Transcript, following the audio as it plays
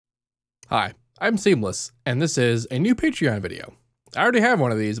Hi, I'm Seamless, and this is a new Patreon video. I already have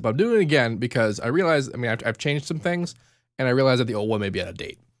one of these, but I'm doing it again because I realized, I've changed some things, and I realized that the old one may be out of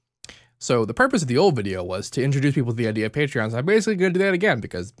date. So the purpose of the old video was to introduce people to the idea of Patreon, so I'm basically going to do that again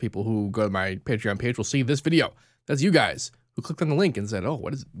because people who go to my Patreon page will see this video. That's you guys who clicked on the link and said, oh,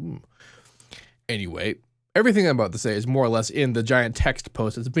 what is it? Anyway, everything I'm about to say is more or less in the giant text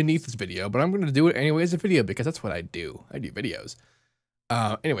post that's beneath this video, but I'm going to do it anyway as a video because that's what I do. I do videos.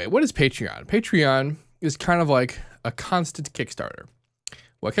 Anyway, what is Patreon? Patreon is kind of like a constant Kickstarter.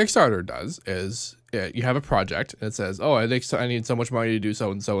 What Kickstarter does is you have a project and it says, oh, I need so much money to do so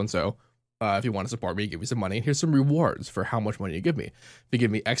and so and so. If you want to support me, give me some money. Here's some rewards for how much money you give me. If you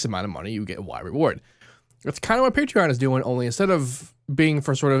give me X amount of money, you get Y reward. That's kind of what Patreon is doing, only instead of being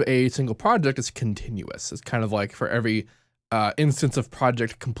for sort of a single project, it's continuous. It's kind of like for every instance of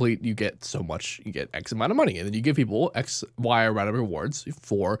project complete, you get so much, you get X amount of money, and then you give people X, Y amount of rewards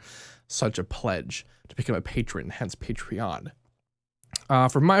for such a pledge to become a patron, hence Patreon.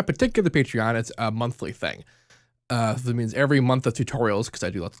 For my particular Patreon, it's a monthly thing. So that means every month of tutorials, because I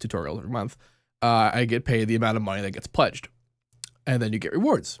do lots of tutorials every month, I get paid the amount of money that gets pledged. And then you get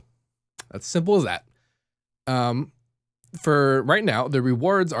rewards. That's simple as that. For right now, the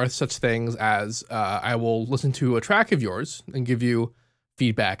rewards are such things as I will listen to a track of yours and give you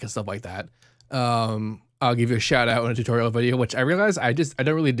feedback and stuff like that. I'll give you a shout out in a tutorial video, which I realize I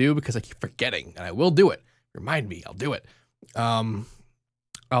don't really do because I keep forgetting, and I will do it. Remind me, I'll do it. I'll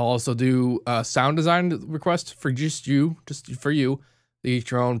also do a sound design request for just for you,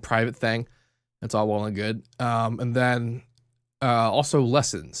 each your own private thing. That's all well and good. And then also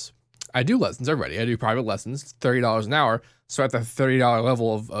lessons. I do lessons already. I do private lessons, $30 an hour. So at the $30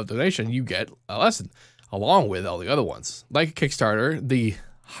 level of donation, you get a lesson along with all the other ones. Like Kickstarter, the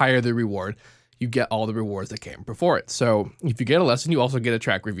higher the reward, you get all the rewards that came before it. So if you get a lesson, you also get a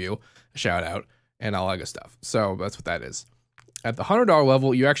track review, a shout out, and all that good stuff. So that's what that is. At the $100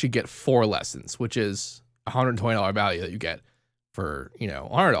 level, you actually get 4 lessons, which is a $120 value that you get for,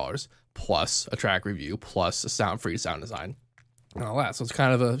 $100 plus a track review plus a free sound design. And all that, so it's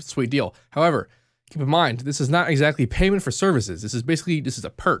kind of a sweet deal. However, keep in mind, this is not exactly payment for services. This is a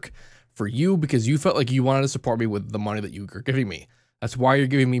perk for you because you felt like you wanted to support me with the money that you were giving me. That's why you're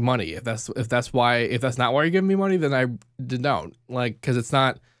giving me money. If that's not why you're giving me money, then I don't because it's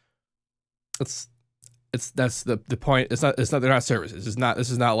not. That's the point. They're not services.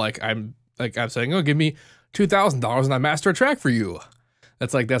 This is not like I'm saying, oh, give me $2,000 and I master a track for you.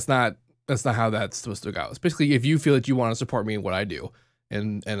 That's not how that's supposed to go. It's basically if you feel that you want to support me in what I do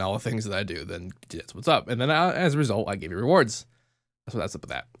and all the things that I do, then that's what's up. And then as a result, I give you rewards. That's up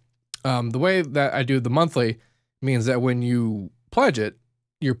with that. The way that I do the monthly means that when you pledge it,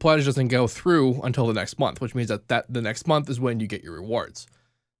 your pledge doesn't go through until the next month, which means that the next month is when you get your rewards.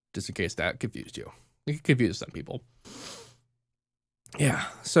 Just in case that confused you. It could confuse some people. Yeah.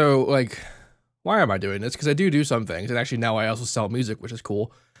 So why am I doing this? Because I do some things, and actually now I also sell music, which is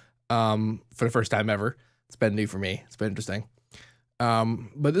cool. For the first time ever. It's been new for me. It's been interesting.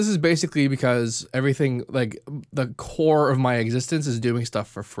 But this is basically because everything, the core of my existence is doing stuff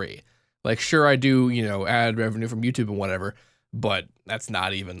for free. Sure, I do, ad revenue from YouTube and whatever, but that's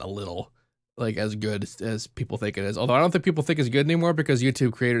not even a little, as good as people think it is. Although I don't think people think it's good anymore because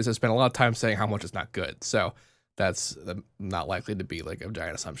YouTube creators have spent a lot of time saying how much it's not good. So that's not likely to be a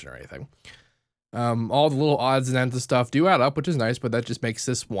giant assumption or anything. All the little odds and ends of stuff do add up, which is nice, but that just makes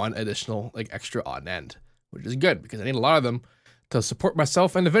this one additional, extra odd end, which is good because I need a lot of them to support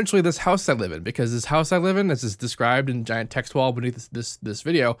myself and eventually this house I live in, because this house I live in, as is described in giant text wall beneath this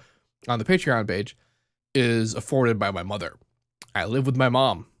video on the Patreon page, is afforded by my mother. I live with my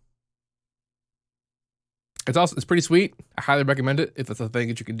mom. It's pretty sweet. I highly recommend it if that's a thing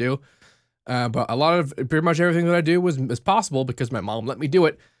that you can do. But pretty much everything that I do is possible because my mom let me do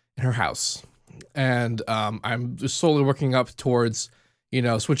it in her house. And I'm just slowly working up towards,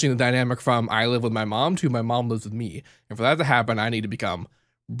 switching the dynamic from I live with my mom to my mom lives with me. And for that to happen, I need to become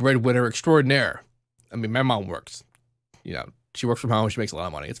breadwinner extraordinaire. I mean, my mom works, she works from home. She makes a lot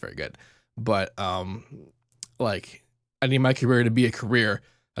of money. It's very good. But I need my career to be a career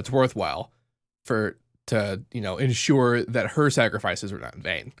that's worthwhile to ensure that her sacrifices are not in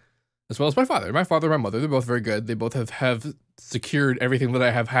vain. As well as my father. My father and my mother, they're both very good. They both have secured everything that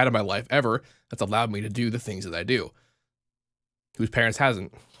I have had in my life ever that's allowed me to do the things that I do. Whose parents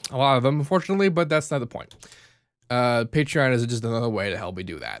hasn't. A lot of them, unfortunately, but that's not the point. Patreon is just another way to help me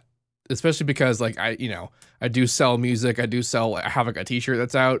do that. Especially because, I do sell music. I have a t-shirt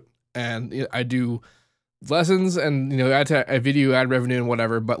that's out, and I do lessons and, a video ad revenue and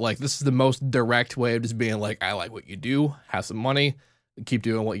whatever. But, this is the most direct way of just being I like what you do, have some money. keep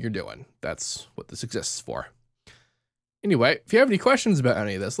doing what you're doing. That's what this exists for. Anyway, if you have any questions about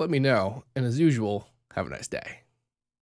any of this, let me know. And as usual, have a nice day.